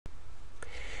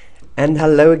And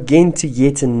hello again to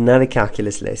yet another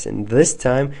calculus lesson. This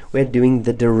time we're doing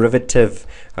the derivative.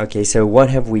 Okay, so what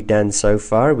have we done so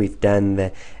far? We've done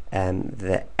the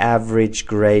average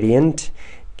gradient.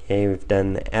 Okay, we've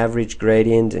done the average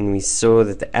gradient, and we saw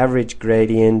that the average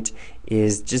gradient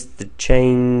is just the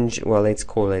change. Well, let's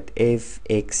call it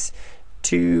fx2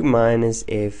 minus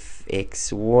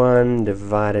fx1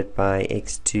 divided by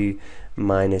x2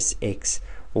 minus x1.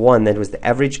 That was the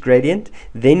average gradient.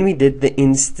 Then we did the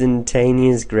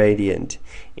instantaneous gradient.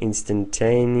 Let's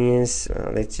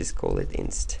just call it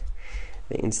inst.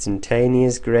 The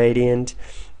instantaneous gradient.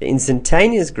 The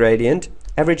instantaneous gradient,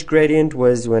 average gradient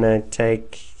was when I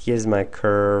take, here's my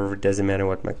curve, doesn't matter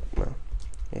what well,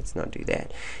 let's not do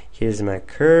that. Here's my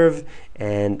curve,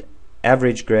 and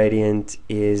average gradient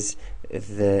is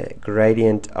the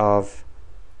gradient of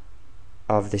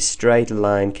the straight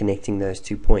line connecting those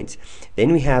 2 points.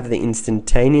 Then we have the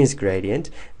instantaneous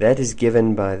gradient. That is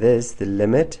given by this, the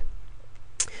limit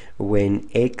when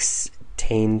x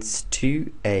tends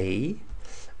to a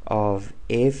of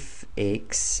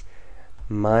fx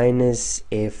minus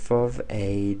f of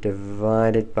a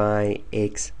divided by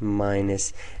x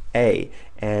minus a.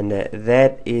 And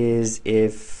that is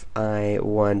if I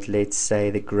want, let's say,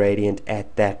 the gradient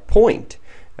at that point.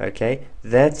 Okay,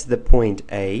 that's the point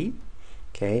A.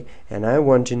 Okay, and I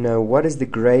want to know what is the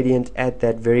gradient at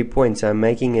that very point. So I'm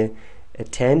making a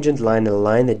tangent line, a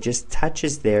line that just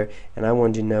touches there, and I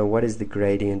want to know what is the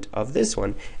gradient of this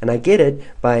one. And I get it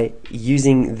by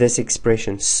using this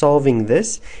expression, solving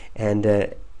this, and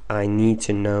I need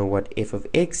to know what f of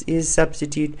x is.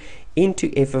 Substitute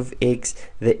into f of x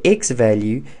the x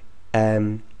value,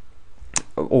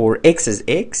 or x is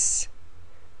x,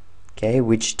 okay,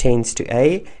 which tends to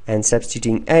a, and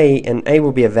substituting a, and a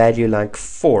will be a value like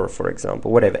 4, for example,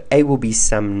 whatever. A will be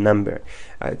some number.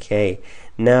 Okay,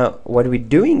 now what we're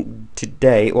doing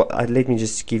today, well, let me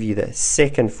just give you the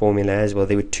second formula as well.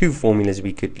 There were two formulas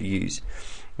we could use.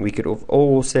 We could have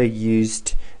also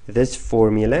used this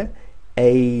formula,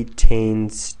 a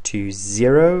tends to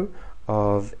 0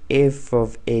 of f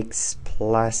of x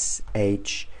plus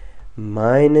h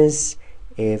minus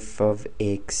f of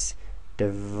x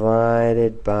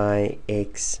divided by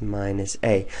x minus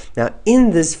a. Now in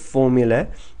this formula,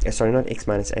 sorry, not x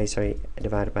minus a, sorry,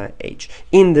 divided by h.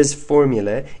 In this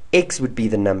formula, x would be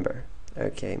the number.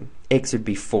 Okay, x would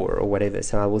be 4 or whatever.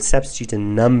 So I will substitute a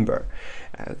number.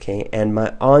 Okay, and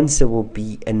my answer will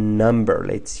be a number.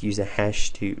 Let's use a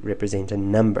hash to represent a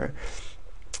number.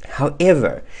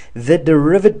 However, the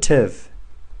derivative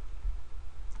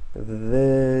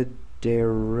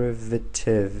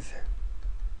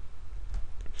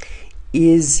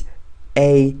is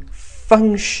a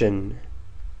function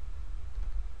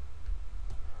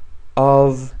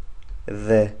of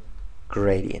the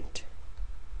gradient.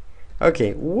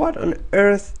 Okay, what on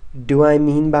earth do I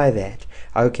mean by that?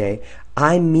 Okay,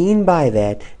 I mean by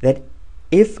that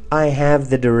if I have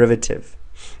the derivative,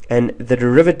 and the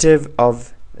derivative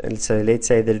of, so let's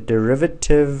say the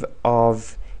derivative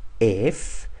of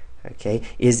f, okay,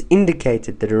 is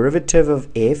indicated, the derivative of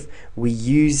f, we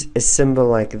use a symbol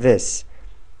like this,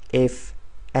 f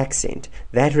accent.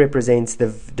 That represents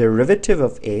the derivative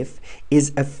of f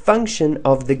is a function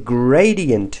of the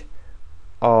gradient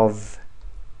of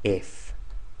f.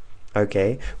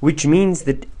 Okay, which means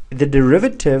that the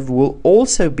derivative will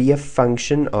also be a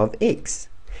function of x.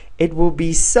 It will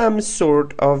be some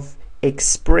sort of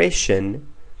expression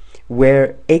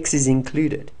where x is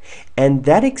included, and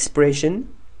that expression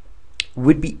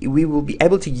we will be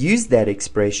able to use that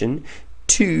expression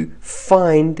to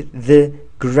find the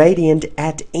gradient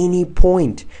at any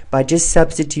point by just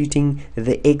substituting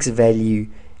the x value,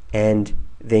 and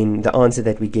then the answer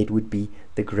that we get would be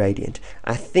the gradient.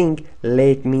 I think,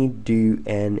 let me do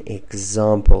an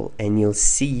example and you'll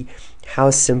see how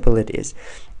simple it is.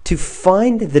 To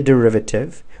find the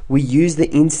derivative, we use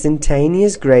the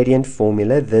instantaneous gradient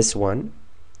formula, this one,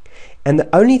 and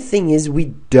the only thing is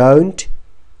we don't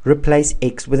replace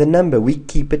x with a number, we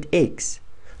keep it x.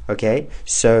 Okay,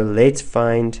 so let's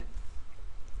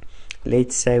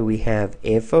say we have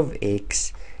f of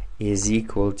x is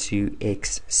equal to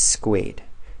x squared.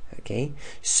 Okay,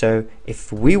 so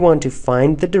if we want to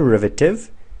find the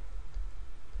derivative,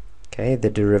 okay, the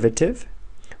derivative,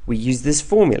 we use this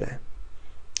formula,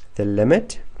 the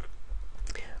limit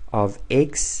of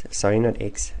x, sorry, not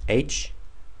x, h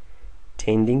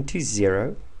tending to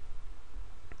 0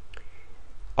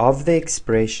 of the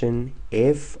expression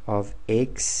f of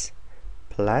x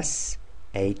plus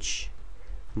h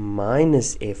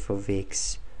minus f of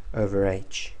x over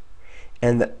h.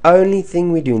 And the only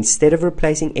thing we do, instead of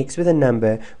replacing x with a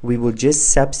number, we will just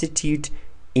substitute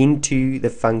into the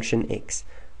function x.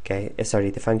 Okay, sorry,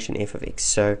 the function f of x.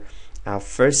 So our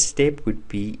first step would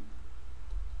be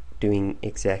doing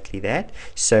exactly that.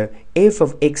 So f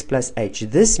of x plus h.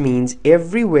 This means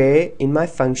everywhere in my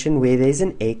function where there's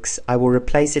an x, I will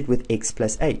replace it with x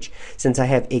plus h. Since I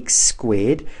have x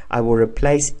squared, I will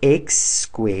replace x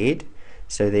squared.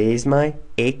 So there's my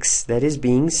x that is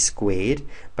being squared,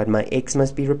 but my x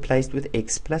must be replaced with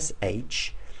x plus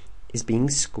h is being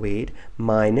squared,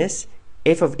 minus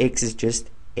f of x is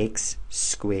just x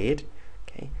squared,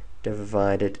 okay,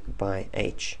 divided by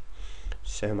h.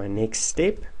 So my next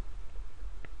step,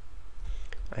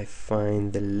 I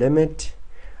find the limit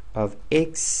of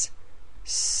x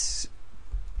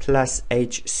plus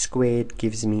h squared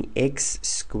gives me x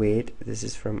squared, this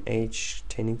is from h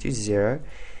tending to 0,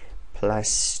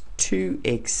 plus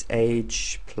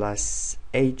 2xh plus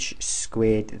h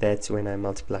squared, that's when I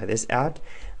multiply this out,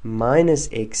 minus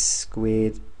x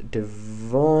squared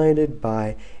divided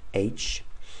by h.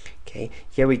 Okay,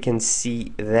 here we can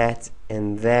see that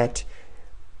and that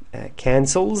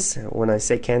cancels. When I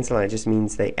say cancel, I just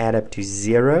means they add up to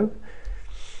 0.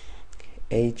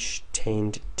 H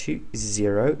tend to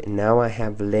 0, and now I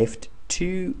have left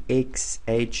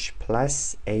 2xh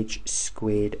plus h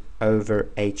squared over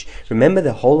h. Remember,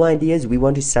 the whole idea is we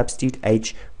want to substitute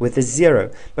h with a 0,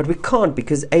 but we can't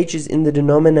because h is in the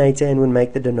denominator and would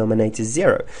make the denominator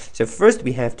 0. So first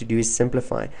we have to do is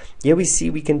simplify. Here we see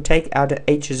we can take out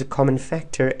h as a common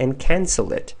factor and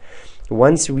cancel it.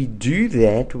 Once we do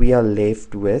that, we are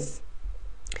left with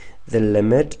the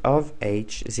limit of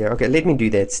h 0. Okay, let me do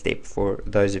that step for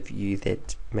those of you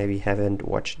that maybe haven't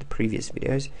watched the previous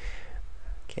videos.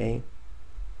 Okay,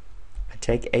 I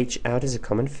take h out as a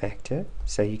common factor,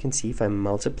 so you can see if I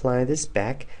multiply this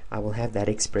back, I will have that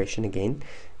expression again.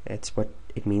 That's what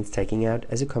it means, taking out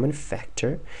as a common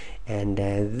factor, and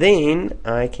then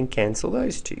I can cancel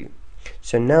those two.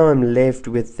 So now I'm left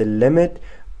with the limit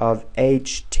of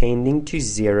h tending to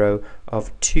 0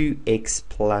 of 2x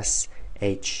plus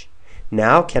h.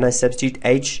 Now, can I substitute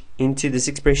h into this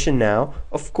expression now?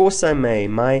 Of course I may.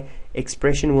 My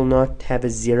expression will not have a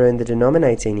 0 in the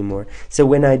denominator anymore. So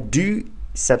when I do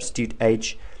substitute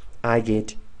h, I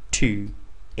get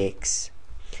 2x.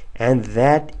 And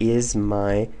that is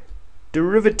my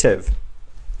derivative.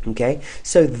 Okay,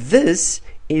 so this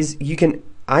is,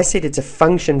 I said it's a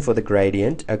function for the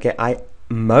gradient. Okay,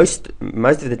 most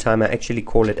of the time I actually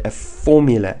call it a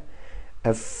formula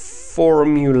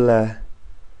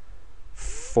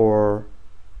for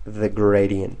the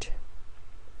gradient.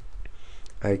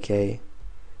 Okay,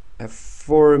 a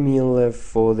formula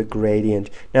for the gradient.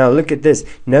 Now look at this,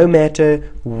 no matter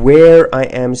where I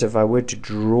am, so if I were to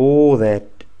draw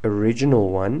that original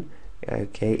one,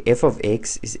 okay, f of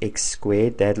x is x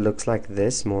squared, that looks like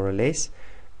this more or less.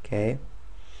 Okay,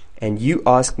 and you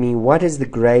ask me what is the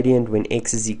gradient when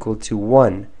x is equal to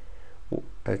 1.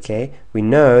 Okay, we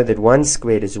know that 1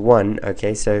 squared is 1.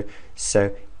 Okay, so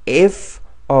f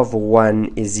of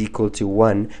 1 is equal to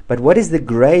 1, but what is the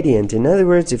gradient? In other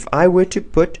words, if I were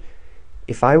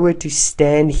to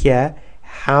stand here,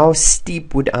 how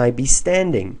steep would I be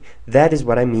standing? That is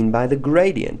what I mean by the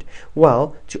gradient.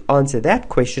 Well, to answer that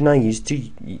question, I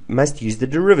must use the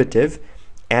derivative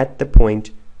at the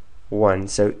point 1.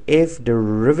 So f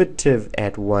derivative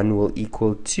at 1 will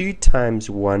equal 2 times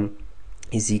 1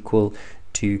 is equal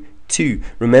to 2.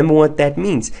 Remember what that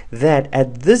means, that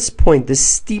at this point the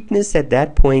steepness at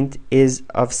that point is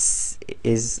of such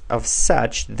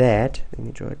that, let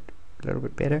me draw it a little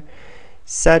bit better,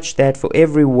 such that for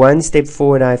every 1 step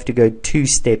forward I have to go 2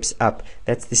 steps up.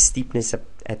 That's the steepness up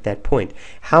at that point.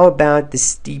 How about the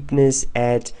steepness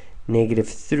at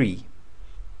 -3?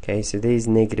 Okay, so there's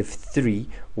 -3.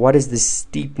 What is the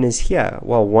steepness here?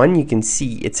 Well, one, you can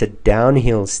see it's a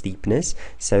downhill steepness,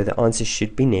 so the answer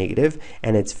should be negative,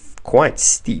 and it's quite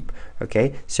steep.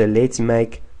 Okay, so let's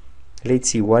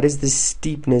see, what is the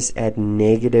steepness at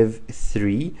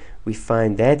 -3? We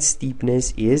find that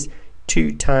steepness is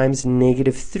 2 times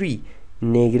 -3,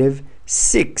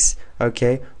 -6.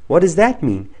 Okay, what does that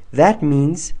mean? That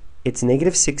means it's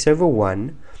 -6 over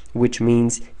 1, which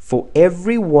means for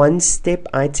every 1 step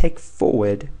I take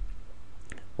forward,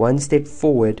 1 step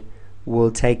forward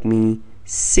will take me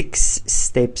 6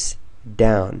 steps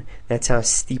down. That's how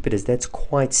steep it is. That's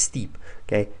quite steep.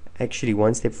 Okay, actually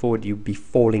 1 step forward you'll be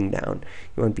falling down,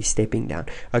 you won't be stepping down.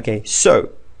 Okay,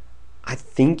 so I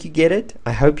think you get it.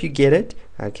 I hope you get it.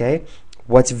 Okay,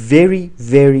 what's very,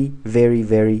 very, very,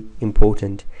 very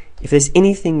important, if there's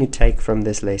anything you take from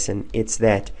this lesson, it's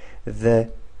that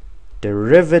the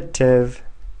derivative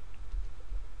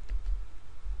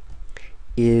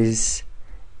is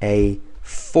a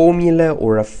formula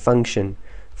or a function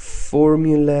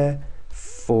formula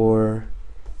for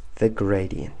the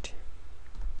gradient.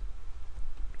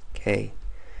 Okay.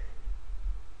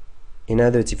 In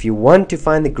other words, if you want to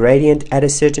find the gradient at a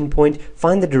certain point,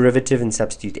 find the derivative and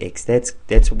substitute x.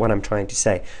 That's what I'm trying to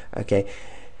say. Okay.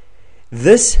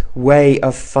 This way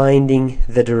of finding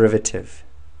the derivative,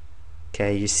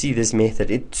 okay, you see this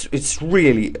method, it's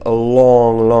really a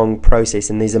long process,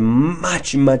 and there's a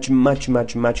much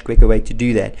quicker way to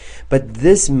do that. But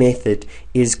this method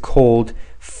is called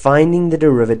finding the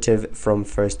derivative from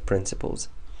first principles.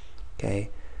 Okay,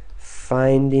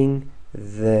 finding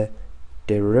the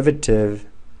derivative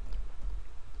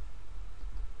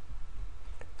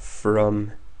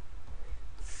from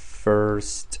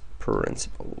first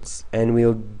principles, and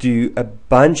we'll do a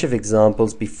bunch of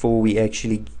examples before we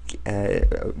actually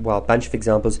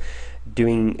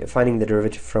finding the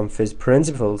derivative from first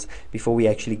principles before we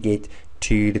actually get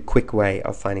to the quick way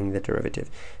of finding the derivative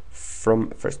from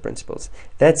first principles.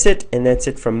 That's it, and that's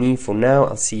it from me for now.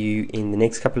 I'll see you in the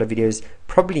next couple of videos,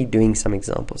 probably doing some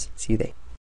examples. See you there.